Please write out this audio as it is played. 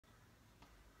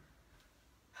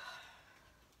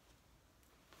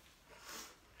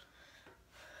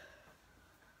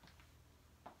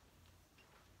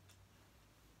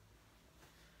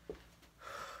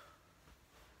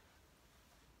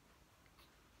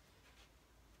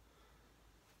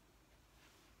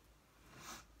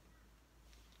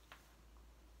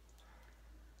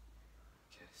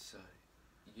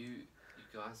You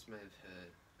guys may have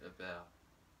heard about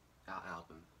our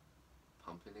album,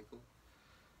 Pumpernickel.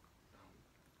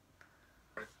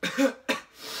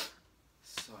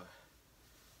 So,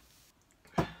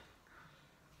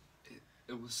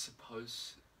 it was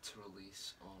supposed to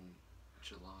release on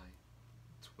July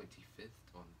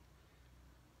 25th on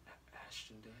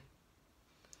Ashton Day,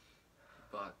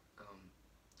 but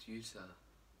due to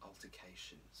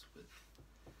altercations with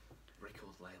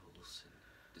record labels and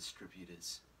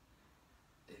distributors,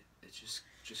 it just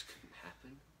couldn't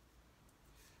happen.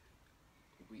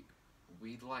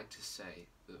 We'd like to say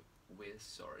that we're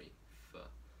sorry for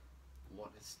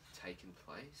what has taken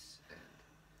place, and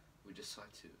we'd just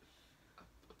like to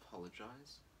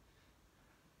apologise.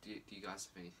 Do you guys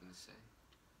have anything to say?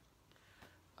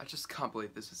 I just can't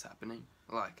believe this is happening.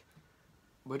 Like,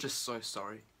 we're just so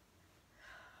sorry.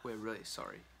 We're really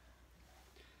sorry.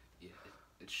 Yeah,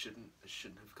 it shouldn't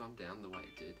have gone down the way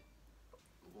it did.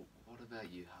 What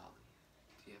about you, Harley?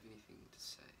 Do you have anything to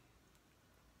say?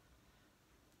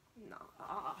 No,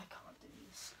 I can't do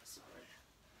this. Sorry.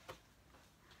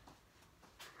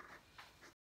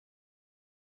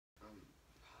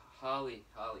 Harley,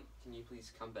 can you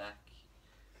please come back?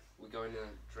 We're going to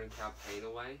drink our pain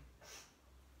away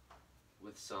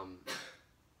with some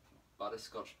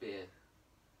butterscotch beer.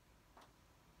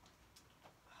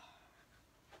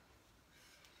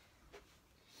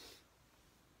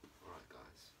 Alright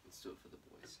guys, let's do it for the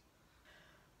boys.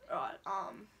 Alright,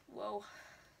 well,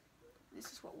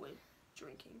 this is what we're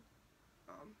drinking.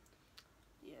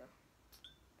 Yeah.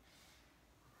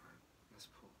 Let's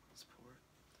pour it.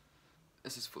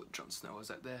 This is for Jon Snow, is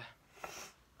that there?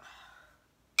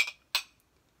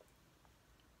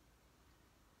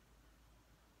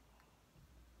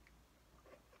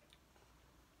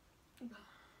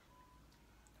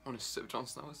 I want to sip Jon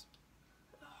Snow's.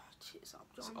 Oh, cheers up,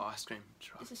 John. It's ice cream.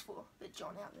 Try. This is for the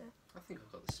John out there. I think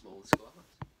I've got the smallest glass.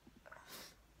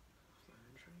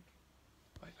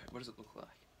 Wait, what does it look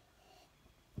like?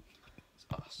 It's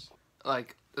us.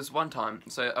 Like, there's one time,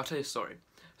 so I'll tell you a story.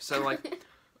 So, like,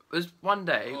 there's one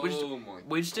day, we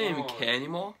just didn't even care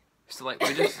anymore. So, like,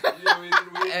 we just... Yeah, we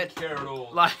didn't care at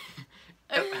all. Like...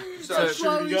 That's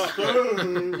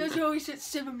why we said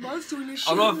 7 months doing this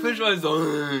shit. I'm not finished my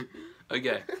song.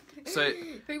 Okay, so...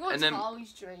 Who wants and then,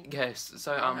 Harley's drink? Yes,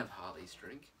 so, I'll have Harley's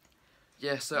drink.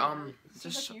 Yeah, so,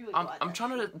 Seems just... like you would I'm like that.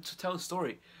 trying to tell a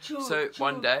story. Sure, So,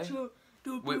 one day...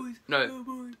 boys,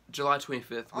 July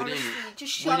 25th. Honestly, we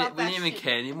just shut up didn't that even shit.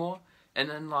 care anymore. And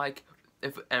then like, we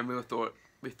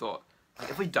thought, like,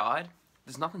 if we died,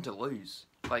 there's nothing to lose.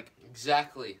 Like,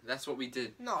 Exactly. That's what we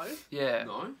did. No, yeah.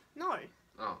 no.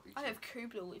 Oh. I have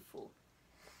Cooper to live for.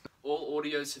 All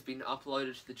audios have been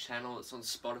uploaded to the channel. It's on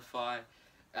Spotify,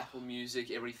 Apple Music,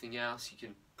 everything else.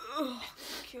 You Oh,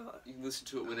 God. can listen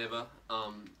to it whenever.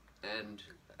 And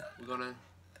we're gonna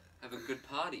have a good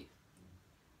party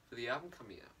for the album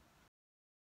coming out.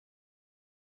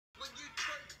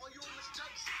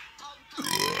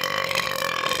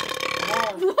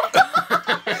 What?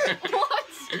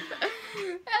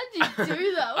 How'd you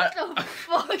do that? What the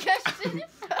fuck? Ashton?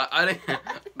 I don't...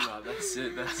 No, that's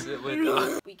it. We're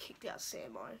done. We kicked out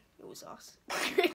Samo. It was us.